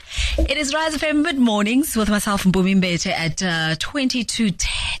It is Rise FM Mid Mornings with myself and Bumi Mbete at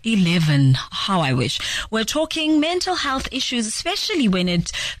 22:11. How I wish. We're talking mental health issues, especially when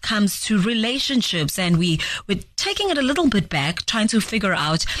it comes to relationships, and we're taking it a little bit back, trying to figure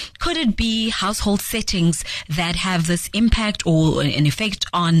out, could it be household settings that have this impact or an effect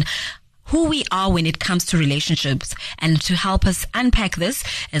on who we are when it comes to relationships? And to help us unpack this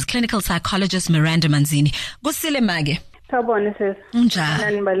is clinical psychologist Miranda Manzini. Gusile Mage.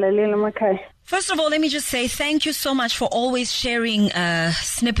 First of all, let me just say thank you so much for always sharing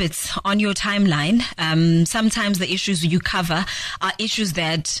snippets on your timeline. Sometimes the issues you cover are issues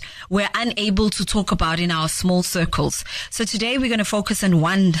that we're unable to talk about in our small circles. So today we're going to focus on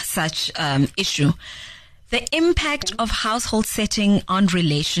one such issue. The impact of household setting on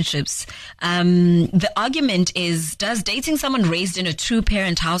relationships. The argument is, does dating someone raised in a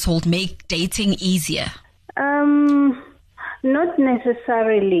two-parent household make dating easier? Not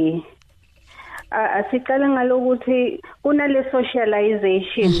necessarily. Asiqala ngalokuthi kunale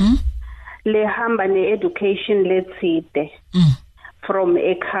socialization lehamba ne-education letside from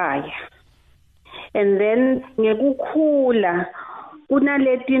ekhaya. And then ngekukhula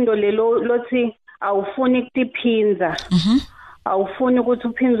kunaletindo lelo lothi awufuni ukutiphinza, awufuni ukuthi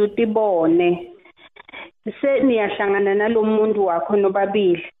uphinze utibone, seniyahlangana nalomuntu wakho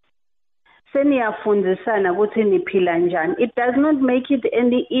nobabili, seniyafundisana ukuthi niphila njani. It does not make it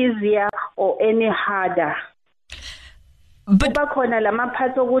any easier or any harder. But kuba khona lama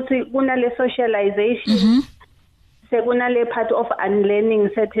parts ukuthi kunale socialization, sekunale part of unlearning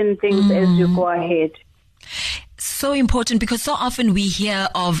certain things as you go ahead. So important, because so often we hear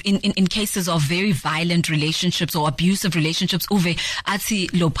of in cases of very violent relationships or abusive relationships, uve athi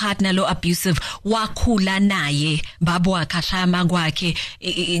lo partner lo abusive wakhula naye babo wakashaya magwakhe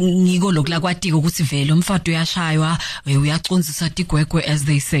ngiko lokula kwatiko ukuthi vele umfado uyashaywa uyacunzisa tigwegwe, as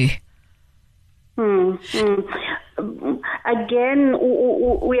they say. Again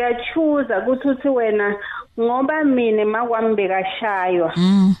uyachoose ukuthi wena ngoba mina makwami bekashaywa,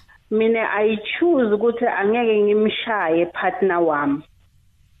 mina I choose ukuthi angeke ngimshaye partner wami.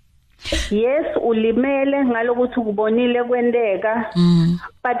 Yes, ulimele ngalokuthi ukubonile kwendeka,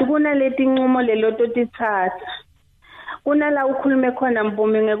 but kunaleti nqumo leloto tithatha. Kunala ukhulume khona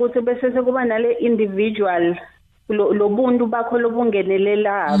Mpumi ngekuthi bese sekuba nale individual lobuntu bakho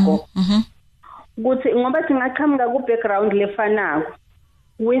lobungenelelako. Ukuthi ngoba singaqhamuka ku background lefanako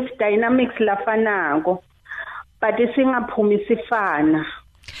with dynamics lafanako, but singaphumi sifana.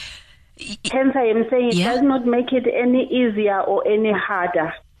 Hence I am saying it does not make it any easier or any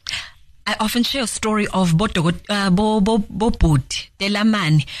harder. I often share a story of Bobudi,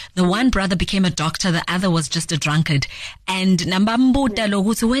 Delamani. The one brother became a doctor, the other was just a drunkard. And nambambuta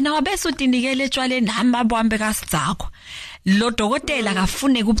lokuthi wena wabesudinikele etshwaleni hamba buhambe kasizakho. Lo dokotela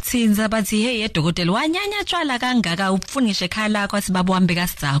akafune kubuthinza bathi hey dokotela wanyanya tshwala kangaka ubufunishe ekhaya lakho asibabuhambe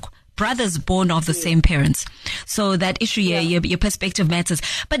kasizakho. Brothers born of the same parents. So that issue here, your perspective matters.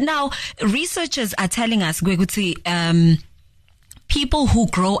 But now researchers are telling us, people who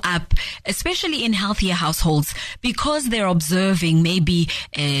grow up, especially in healthier households, because they're observing maybe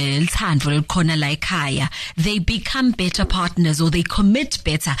they become better partners or they commit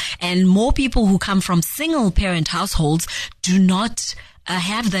better. And more people who come from single parent households do not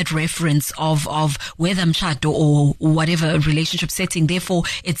have that reference of whether mshado or whatever relationship setting. Therefore,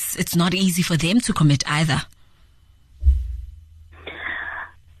 it's not easy for them to commit either.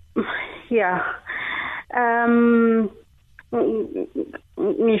 Yeah.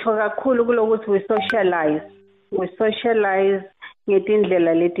 Ngisho kakhulu kulokuthi we socialize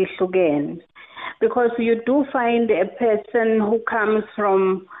ngetindlela letihlukene, because you do find a person who comes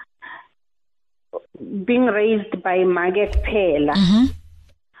from being raised by mage kuphela,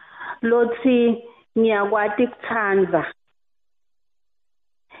 lothi ngiyakwati kuthanda,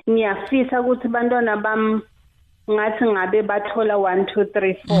 ngiyafisa ukuthi bantwana bami ngathi ngabe bathola 1 2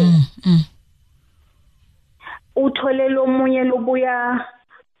 3 4. Uthole lo munye lobuya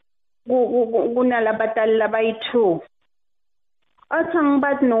kunalabatali labayi2 athi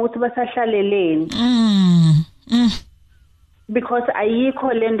ngibathi nokuthi basahlaleleni because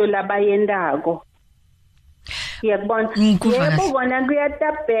ayikho lento labayendako. Yebo bona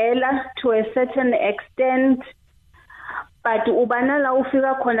kuyatabela to a certain extent, but ubana la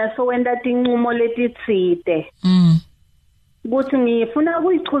ufika khona so wenda tinqumo letitsite ukuthi ngifuna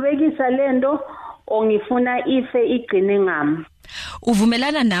ukuyichubekisa lento o ngifuna ife igcine ngami.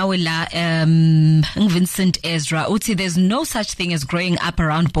 Uvumelana nawe la Vincent Ezra uthi there's no such thing as growing up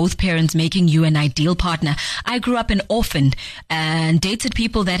around both parents making you an ideal partner. I grew up an orphan and dated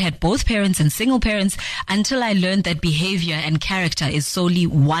people that had both parents and single parents until I learned that behavior and character is solely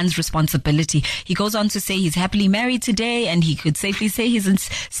one's responsibility. He goes on to say he's happily married today and he could safely say he's a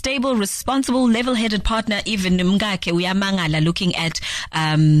stable, responsible, level-headed partner. Even Mngake uyamangala looking at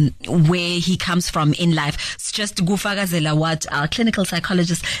where he comes from in life. It's just gufakazela what our clinical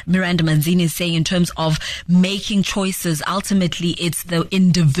psychologist Miranda Manzini is saying in terms of making choices. Ultimately, it's the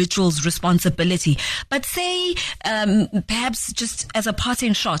individual's responsibility. But say, perhaps just as a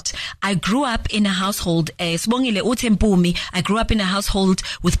parting shot, I grew up in a household, I grew up in a household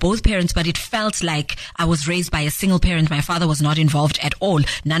with both parents, but it felt like I was raised by a single parent. My father was not involved at all.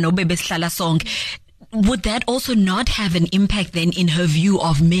 Would that also not have an impact then in her view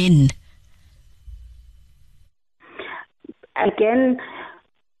of men? Again,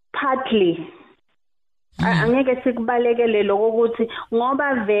 partly. Angeke sikubalekele lokho ukuthi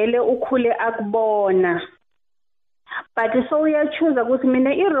ngoba vele ukhule akubona. But so uyachoose ukuthi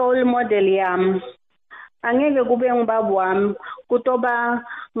mina I-role model yami angeke kube ngubaba wami kutoba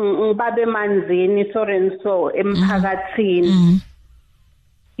ngibabe manzini so and so emphakathini.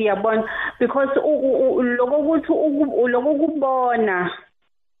 Yabona, because lokho kubona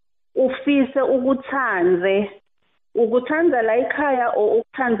ufise ukuthanza la ekhaya o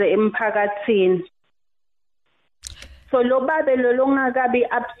ukuthanze emphakathini. So lo babe lo ngakabi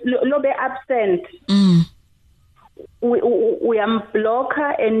lobe absent. We am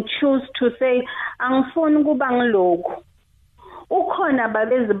blocker and choose to say angifuni kuba ngilokho. Ukhona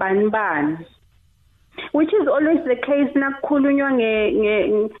babezibani, which is always the case nakukhulunywa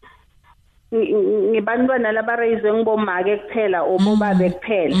ngebantwana labarayizwe ngibomake kuphela o bobabe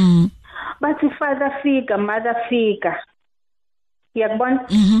kuphela. But father figure, mother figure. Yakubona?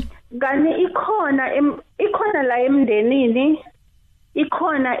 Gani ikhona la emndenini,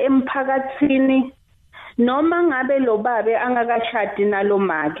 ikhona emphakathini, noma ngabe lo babe angakashadi nalo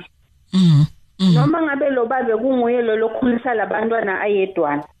make. Noma ngabe lo babe kunguye lo lokhulisa labantwana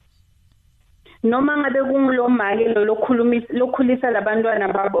ayedwana. Noma ngabe kungulo make lo lokhulisa labantwana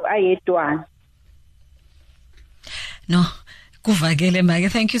babo ayedwana. No. Kuvagele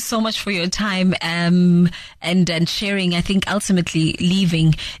Mage, thank you so much for your time and sharing. I think ultimately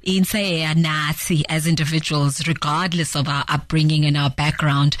leaving in say a Nazi as individuals, regardless of our upbringing and our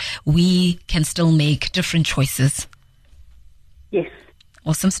background, we can still make different choices. Yes.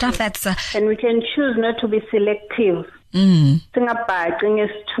 Awesome stuff. That's and we can choose not to be selective. Sometimes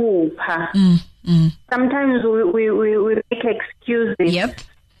we make excuses.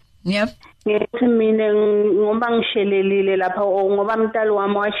 Yep. Ngithi mina ngoba ngishelelile lapha ngoba umntali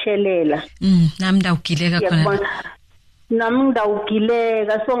wami washelela. Nami ndawugileka khona. Nami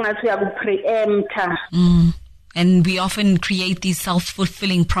ngidawugileka so ngathi uyakupreempta. And we often create these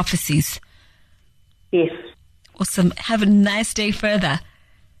self-fulfilling prophecies. Yes. Awesome. Have a nice day further.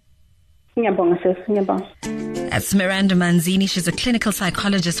 That's Miranda Manzini. She's a clinical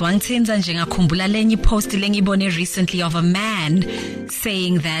psychologist. Wangthenza njengakhumbula lenye post lengibone recently of a man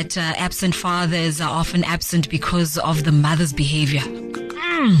saying that absent fathers are often absent because of the mother's behavior.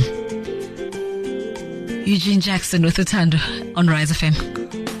 Eugene Jackson with Uthando on Rise FM.